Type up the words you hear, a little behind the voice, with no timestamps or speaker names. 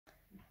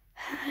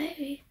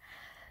Hi,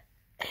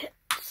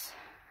 it's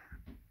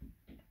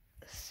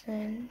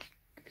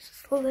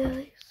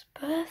Lily's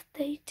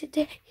birthday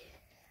today.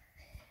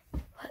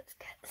 Let's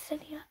get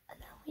Zinnia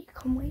and then we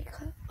can wake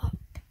her up.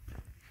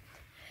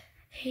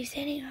 Hey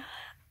Zinnia.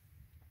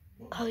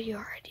 Oh, you're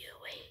already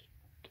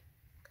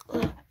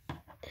awake. Look,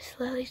 it's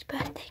Lily's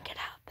birthday. Get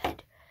out of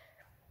bed.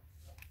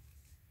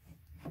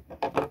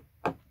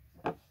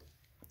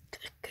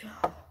 Good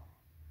girl.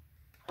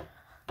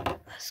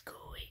 Let's go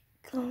wake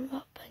them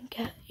up and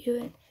get you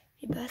in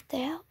your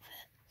birthday outfit.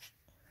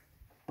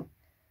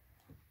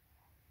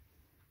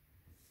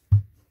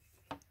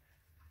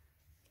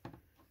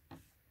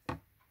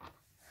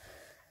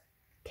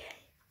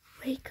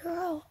 Wake her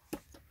up.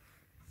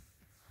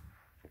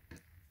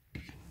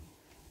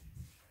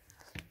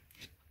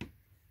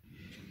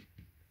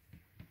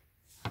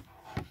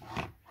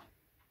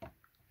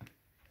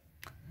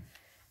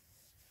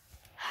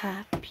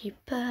 Happy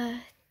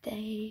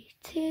birthday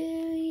to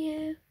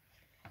you.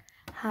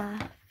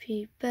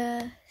 Happy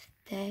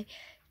birthday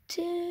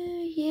to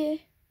you.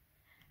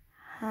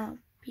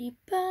 Happy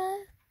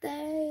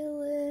birthday,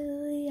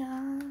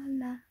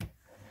 Lilliana.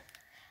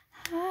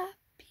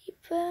 Happy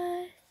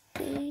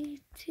birthday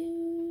to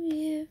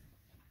you.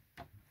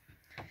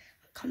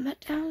 Come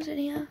back down,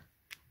 Zinnia.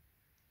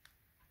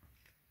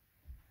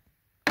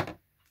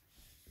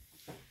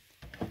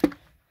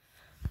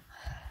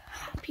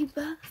 Happy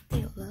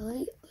birthday,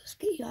 Lily. Let's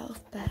get you out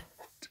of bed.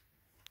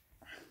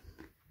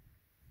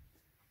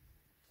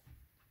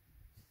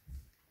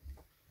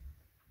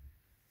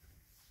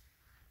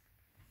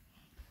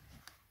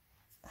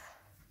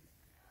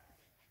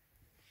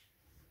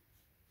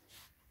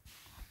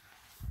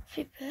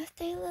 Happy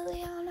birthday,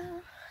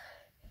 Lilliana.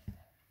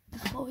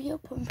 Before we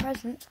open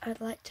presents, I'd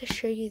like to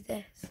show you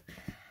this.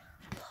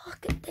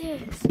 Look at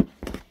this.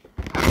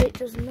 It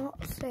does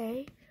not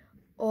say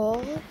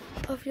all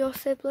of your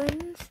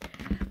siblings,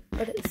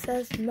 but it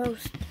says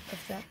most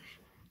of them.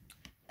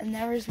 And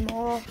there is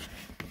more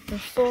than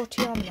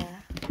 40 on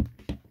there.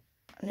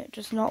 And it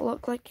does not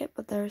look like it,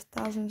 but there is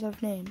thousands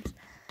of names.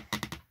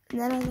 And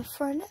then on the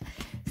front,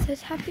 it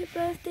says, Happy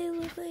birthday,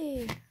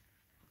 Lily.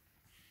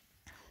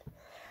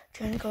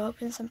 Do you want to go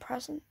open some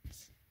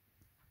presents?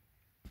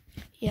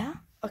 Yeah?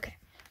 Okay.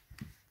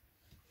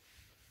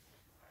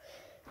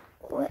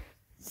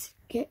 Let's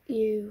get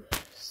you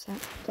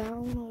sat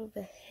down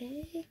over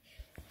here.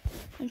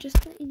 And just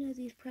to let you know,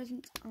 these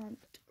presents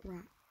aren't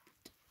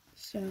wrapped.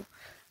 So,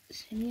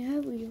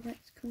 Zinnia, will you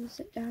like to come and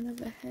sit down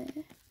over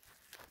here?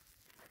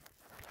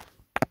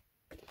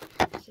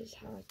 This is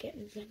how I get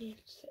Zinnia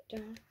to sit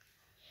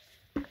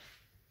down.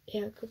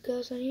 Yeah, good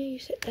girl, Zinnia, you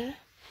sit there.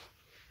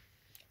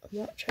 And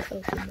watch her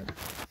open them.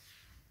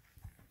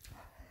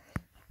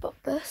 But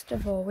first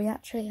of all, we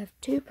actually have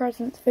two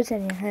presents for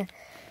Zinnia here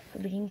for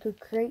being a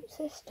great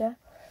sister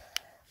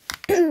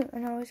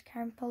and always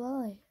caring for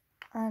Lily.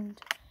 And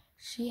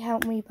she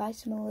helped me buy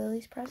some of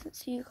Lily's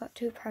presents, so you got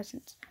two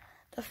presents.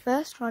 The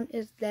first one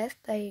is this.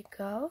 There you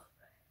go.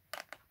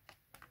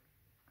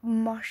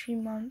 Moshi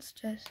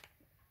Monsters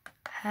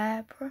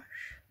hairbrush.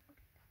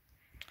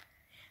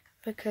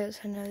 Because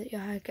I know that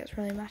your hair gets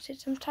really matted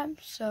sometimes,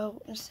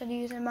 so instead of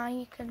using mine,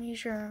 you can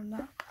use your own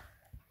now.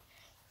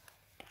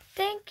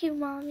 Thank you,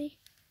 Mommy.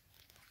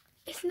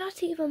 It's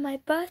not even my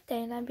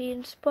birthday and I'm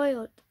being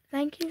spoiled.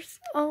 Thank you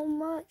so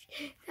much.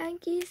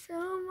 Thank you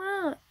so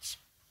much.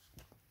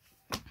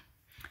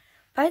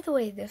 By the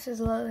way, this is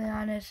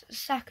Lilliana's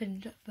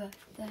second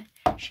birthday.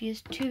 She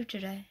is 2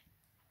 today.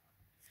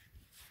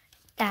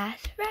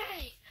 That's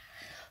right.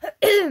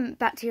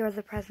 Back to your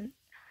other present.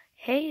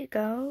 Here you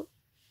go.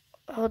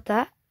 Hold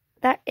that.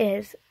 That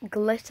is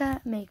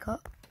glitter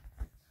makeup.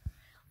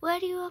 Where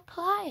do you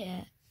apply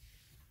it?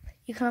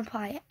 You can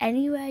apply it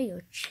anywhere,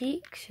 your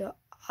cheeks, your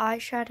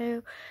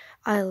eyeshadow,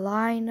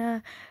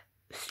 eyeliner,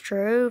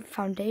 strobe,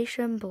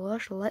 foundation,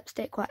 blush,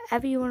 lipstick,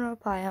 whatever you want to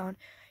apply it on,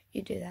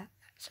 you do that.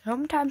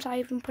 Sometimes I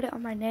even put it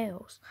on my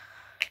nails.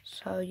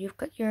 So you've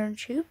got your own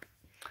tube.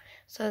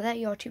 So they're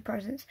your two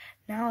presents.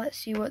 Now let's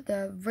see what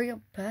the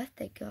real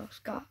birthday girl's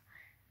got.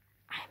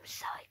 I'm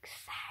so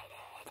excited.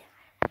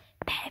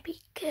 Better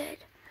be good.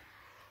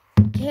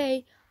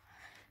 Okay,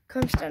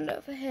 come stand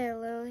over here,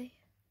 Lily.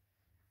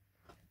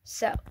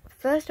 So,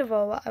 first of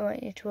all, what I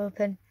want you to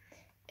open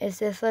is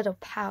this little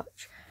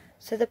pouch.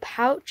 So the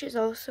pouch is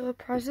also a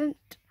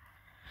present,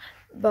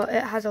 but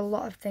it has a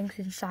lot of things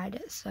inside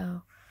it,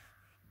 so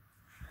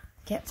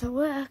get to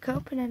work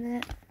opening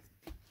it.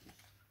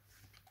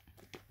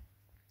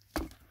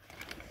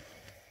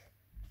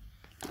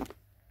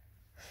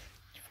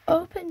 You've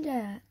opened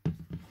it.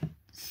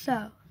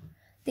 So,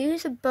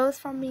 these are both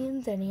from me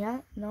and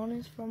Zinnia. None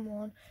is from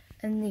one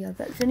and the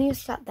other.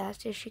 Zinnia's sat there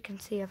so she can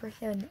see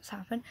everything that's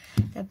happened.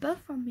 They're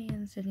both from me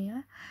and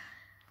Zinnia.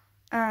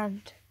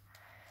 And,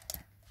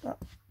 well,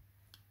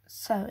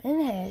 so in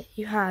here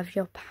you have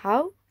your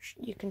pouch.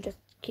 You can just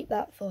keep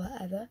that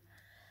forever.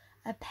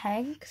 A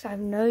pen, because I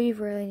know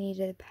you've really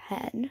needed a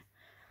pen.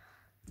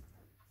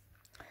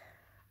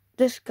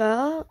 This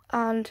girl,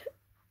 and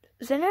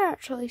Zinnia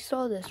actually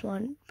saw this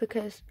one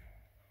because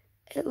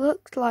it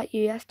looked like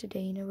you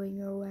yesterday, you know, when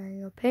you were wearing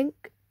your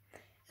pink.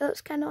 It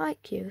looks kind of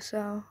like you,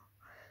 so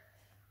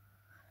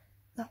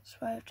that's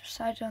why I've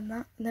decided on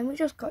that. And then we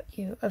just got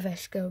you a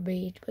Visco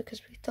bead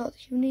because we thought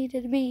that you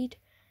needed a bead.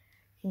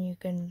 And you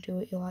can do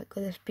what you like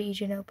with this bead,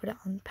 you know, put it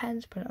on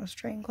pens, put it on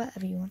string,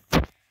 whatever you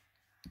want.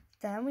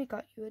 Then we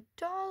got you a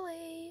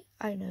dolly.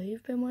 I know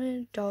you've been wanting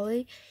a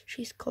dolly.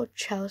 She's called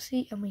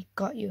Chelsea and we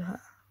got you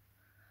her.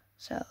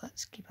 So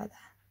let's keep her there.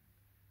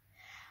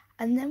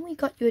 And then we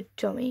got you a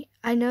dummy.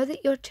 I know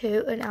that you're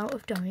 2 and out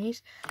of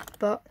dummies,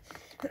 but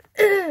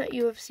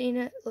you have seen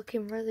it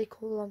looking really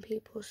cool on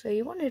people, so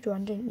you wanted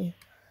one, didn't you?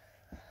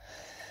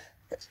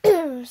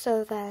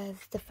 So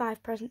there's the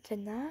 5 presents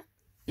in there.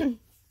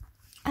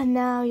 And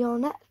now your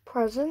next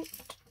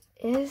present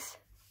is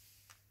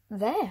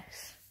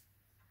this.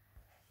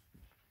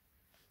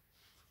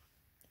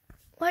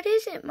 What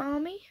is it,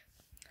 Mommy?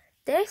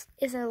 This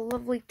is a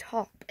lovely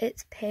top.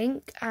 It's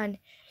pink and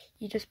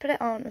you just put it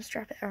on and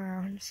strap it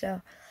around.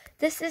 So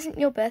this isn't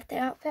your birthday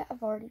outfit.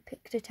 I've already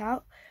picked it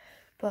out,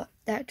 but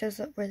that does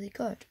look really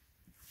good.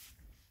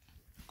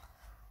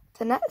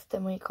 The next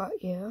thing we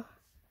got you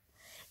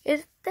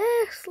is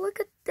this. Look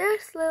at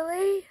this,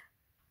 Lily.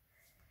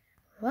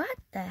 What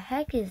the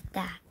heck is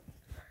that?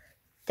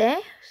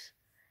 This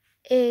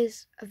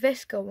is a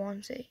Visco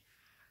onesie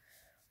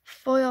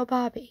for your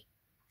Barbie.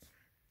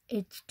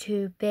 It's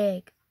too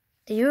big.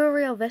 Are you a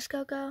real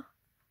Visco girl?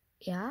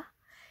 Yeah?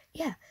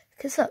 Yeah,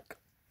 because look,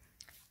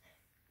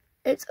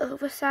 it's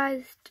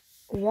oversized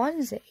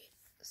onesie.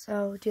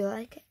 So, do you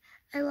like it?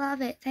 I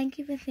love it. Thank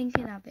you for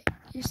thinking of it.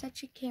 You're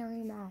such a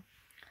caring mom.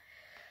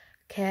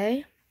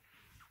 Okay.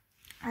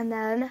 And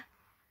then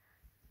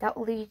that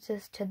leads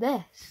us to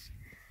this.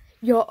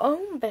 Your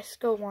own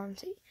Visco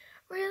onesie.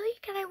 Really?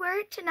 Can I wear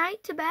it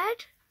tonight to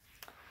bed?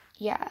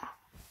 Yeah.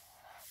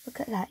 Look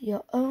at that.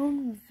 Your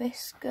own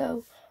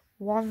Visco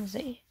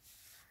onesie.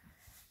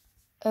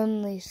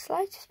 Only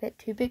slightest bit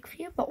too big for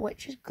you, but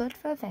which is good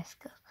for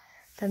Visco.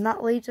 Then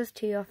that leads us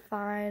to your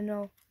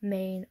final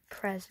main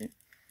present.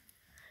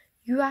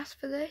 You asked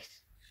for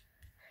this,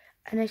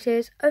 and it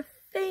is a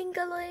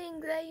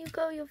fingerling. There you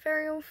go, your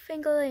very own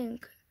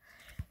fingerling.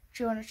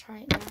 Do you want to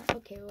try it now?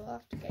 Okay, we'll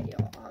have to get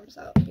your arms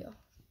out of your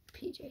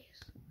PJs.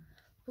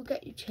 We'll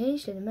get you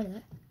changed in a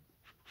minute.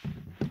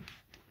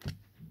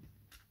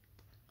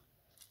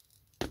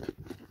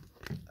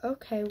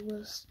 Okay,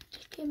 we'll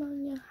stick him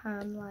on your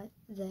hand like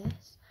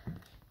this.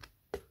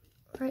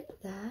 Right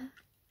there.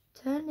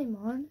 Turn him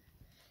on.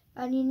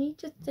 And you need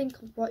to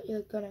think of what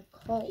you're going to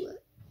call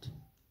it.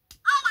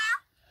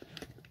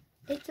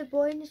 It's a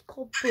boy and it's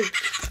called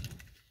Bush.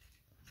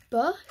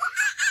 Bush?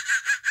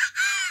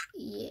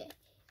 Yeah.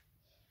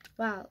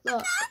 Wow,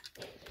 look.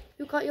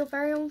 You got your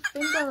very own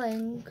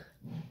fingerling.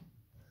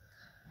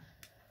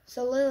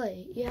 So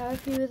Lily, you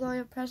happy with all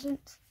your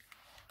presents?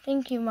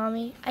 Thank you,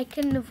 Mommy. I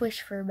couldn't have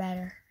wished for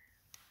better.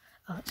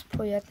 Oh, let's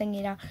pull your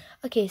thingy down.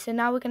 Okay, so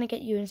now we're going to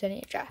get you and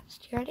Zenny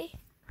dressed. You ready?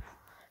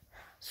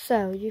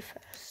 So, you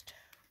first.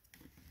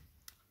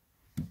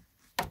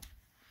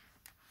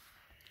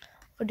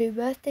 We'll do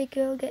birthday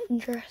girl getting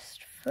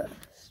dressed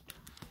first.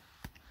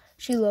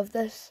 She loved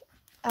this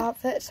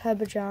outfit. It's her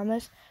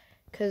pajamas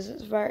because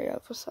it's very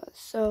oversized.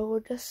 So we'll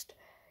just,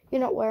 you're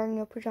not wearing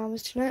your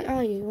pajamas tonight,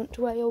 are you? You want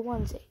to wear your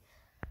onesie.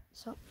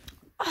 So,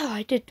 oh,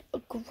 I did a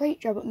great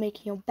job at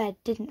making your bed,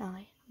 didn't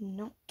I?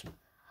 Not.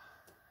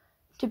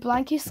 Did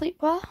Blanky sleep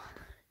well?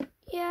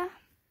 Yeah.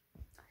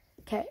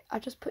 Okay, I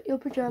just put your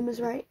pajamas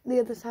right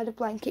the other side of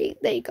Blanky.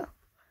 There you go.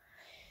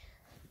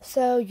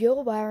 So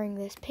you're wearing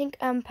this pink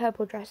and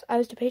purple dress. I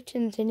was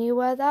debating Zinni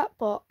wear that,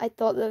 but I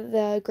thought that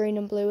the green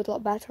and blue would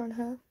look better on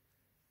her.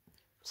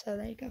 So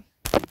there you go.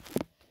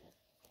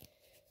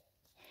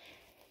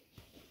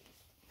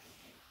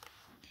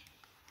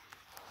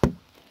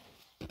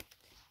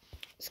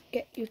 Let's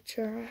get you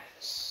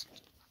dressed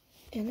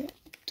in it.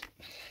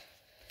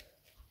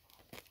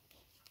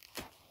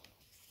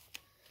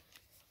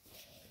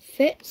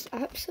 Fits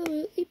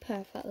absolutely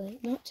perfectly.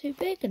 Not too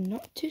big and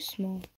not too small.